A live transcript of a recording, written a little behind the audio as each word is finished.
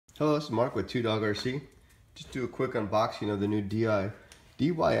Hello, this is Mark with 2dogrc. Just do a quick unboxing of the new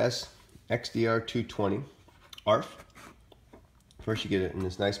DYS XDR220 ARF. First you get it in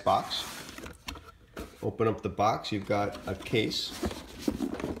this nice box. Open up the box, you've got a case.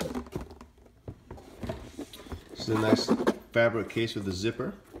 This is a nice fabric case with a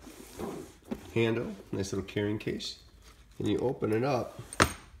zipper handle, nice little carrying case. And you open it up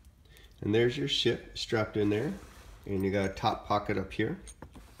and there's your ship strapped in there, and you got a top pocket up here.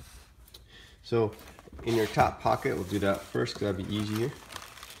 So in your top pocket, we'll do that first because that'll be easier.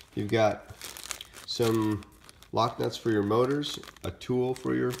 You've got some lock nuts for your motors, a tool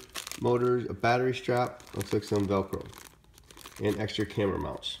for your motors, a battery strap, looks like some Velcro, and extra camera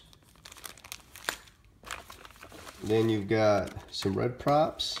mounts. Then you've got some red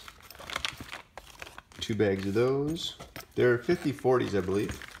props, 2 bags of those. They're 50/40s, I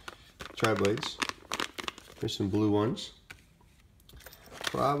believe, tri-blades. There's some blue ones.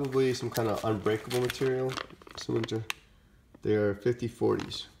 Probably some kind of unbreakable material. They are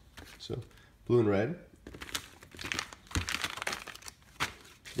 50/40s, so blue and red.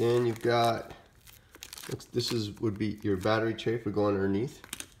 Then you've got, would be your battery tray for going underneath.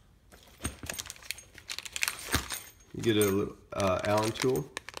 You get a little Allen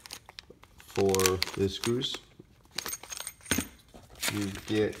tool for the screws. You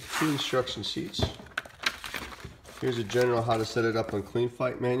get 2 instruction sheets. Here's a general how to set it up on Clean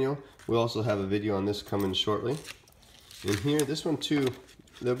Flight manual. We also have a video on this coming shortly. And here, this one too,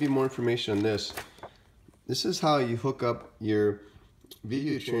 there'll be more information on this. This is how you hook up your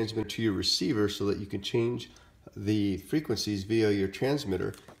video transmitter to your receiver so that you can change the frequencies via your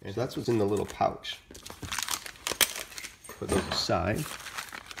transmitter. And so that's what's in the little pouch. Put those aside.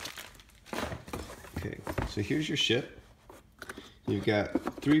 Okay, so here's your ship. You've got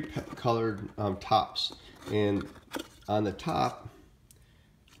 3 colored tops, and on the top,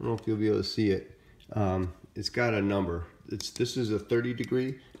 I don't know if you'll be able to see it, it's got a number. This is a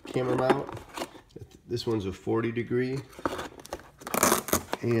 30-degree camera mount. This one's a 40-degree,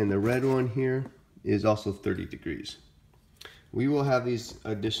 and the red one here is also 30 degrees. We will have these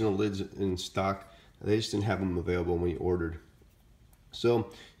additional lids in stock. They just didn't have them available when we ordered.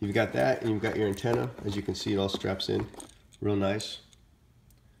 So you've got that, and you've got your antenna. As you can see, it all straps in real nice.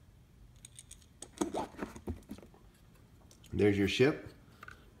 There's your ship.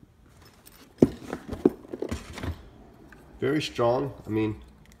 Very strong. I mean,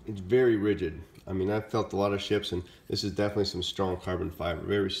 it's very rigid. I mean, I've felt a lot of ships, and this is definitely some strong carbon fiber,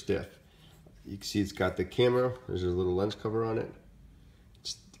 very stiff. You can see it's got the camera. There's a little lens cover on it.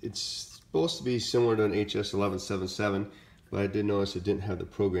 It's supposed to be similar to an HS 1177, but I did notice it didn't have the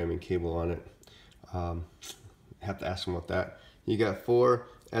programming cable on it. Have to ask them about that. You got 4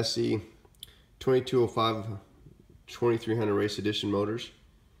 SE 2205 2300 race edition motors.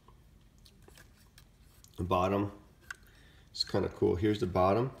 The bottom is kind of cool. Here's the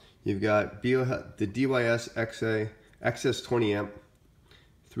bottom. You've got the DYS XS 20 amp,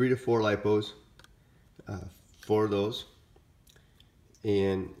 3 to 4 lipos, 4 of those.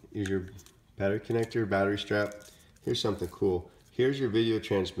 And here's your battery connector, battery strap. Here's something cool. Here's your video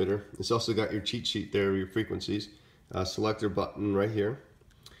transmitter. It's also got your cheat sheet there, your frequencies. Selector button right here.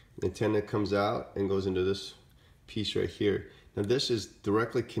 The antenna comes out and goes into this piece right here. Now this is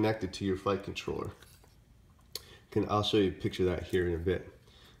directly connected to your flight controller. I'll show you a picture of that here in a bit.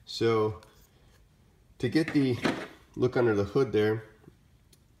 So to get the look under the hood there,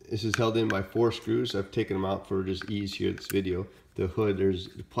 this is held in by 4 screws. I've taken them out for just ease here in this video. The hood,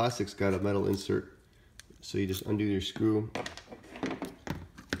 the plastic's got a metal insert. So you just undo your screw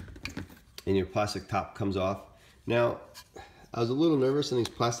and your plastic top comes off. Now, I was a little nervous on these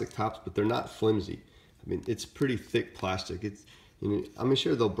plastic tops, but they're not flimsy. I mean, it's pretty thick plastic. I'm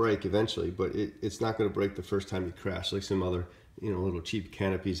sure they'll break eventually, but it's not going to break the first time you crash, like some other, little cheap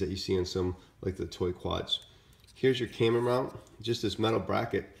canopies that you see in some, like the toy quads. Here's your camera mount. Just this metal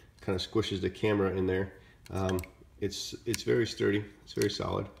bracket kind of squishes the camera in there. It's very sturdy. It's very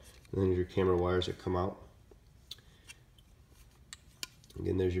solid. And then there's your camera wires that come out.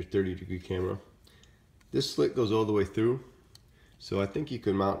 Again, there's your 30-degree camera. This slit goes all the way through, so I think you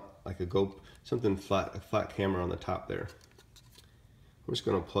could mount like a flat camera on the top there. I'm just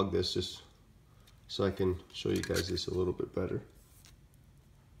going to plug this just so I can show you guys this a little bit better.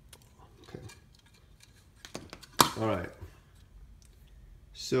 Okay. All right.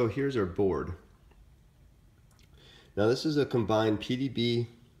 So here's our board. Now this is a combined PDB,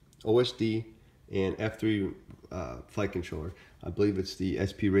 OSD, and F3 flight controller. I believe it's the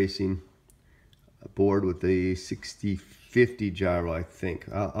SP Racing board with the 6050 gyro, I think.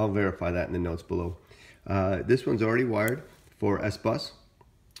 I'll verify that in the notes below. This one's already wired for S-Bus.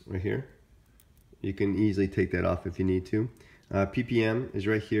 right here. You can easily take that off if you need to. PPM is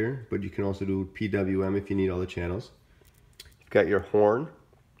right here, but you can also do PWM if you need all the channels. You've got your horn.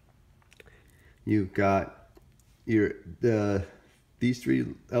 You've got your these three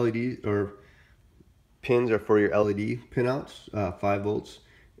LEDs or pins are for your LED pinouts, 5 volts,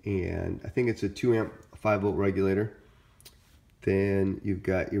 and I think it's a 2 amp 5 volt regulator. Then you've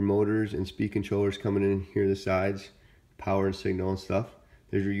got your motors and speed controllers coming in here, the sides, power and signal and stuff.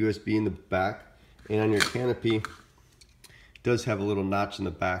 There's your USB in the back, and on your canopy, it does have a little notch in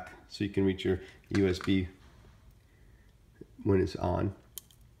the back so you can reach your USB when it's on.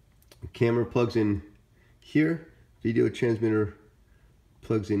 The camera plugs in here, video transmitter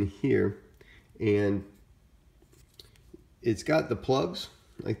plugs in here, and it's got the plugs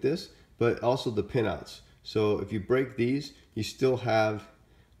like this, but also the pinouts. So if you break these, you still have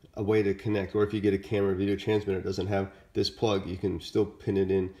a way to connect, or if you get a camera video transmitter that doesn't have this plug, you can still pin it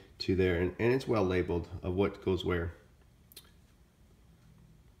in to there, and it's well labeled of what goes where.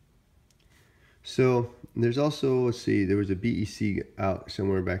 So there's also, let's see, there was a BEC out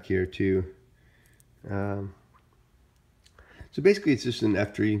somewhere back here too. So basically it's just an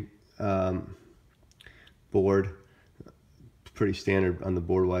F3 board, pretty standard on the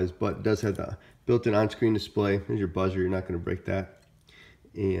board wise, but it does have the built-in on-screen display. There's your buzzer, you're not going to break that.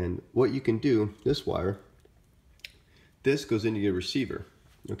 And what you can do, this wire, this goes into your receiver,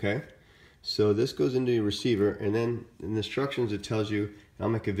 okay? So this goes into your receiver, and then in the instructions it tells you, and I'll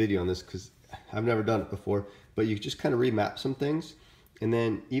make a video on this because I've never done it before, but you just kind of remap some things, and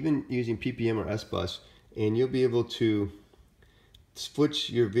then even using PPM or S-Bus, and you'll be able to switch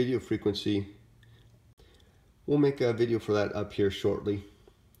your video frequency. We'll make a video for that up here shortly,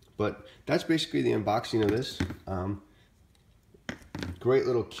 but that's basically the unboxing of this. Great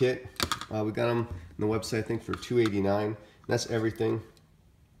little kit. We got them on the website, I think, for $289. That's everything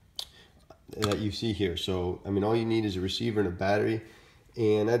that you see here. So I mean, all you need is a receiver and a battery,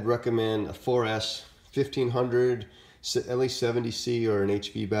 and I'd recommend a 4S 1500, at least 70C or an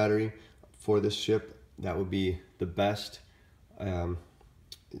HV battery for this ship. That would be the best. I'm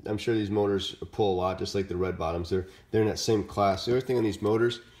sure these motors pull a lot, just like the red bottoms. They're in that same class. The other thing on these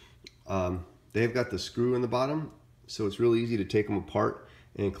motors, they've got the screw in the bottom, so it's really easy to take them apart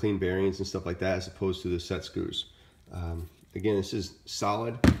and clean bearings and stuff like that, as opposed to the set screws. Again, this is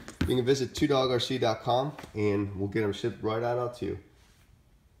solid. You can visit 2dogrc.com and we'll get them shipped right out to you.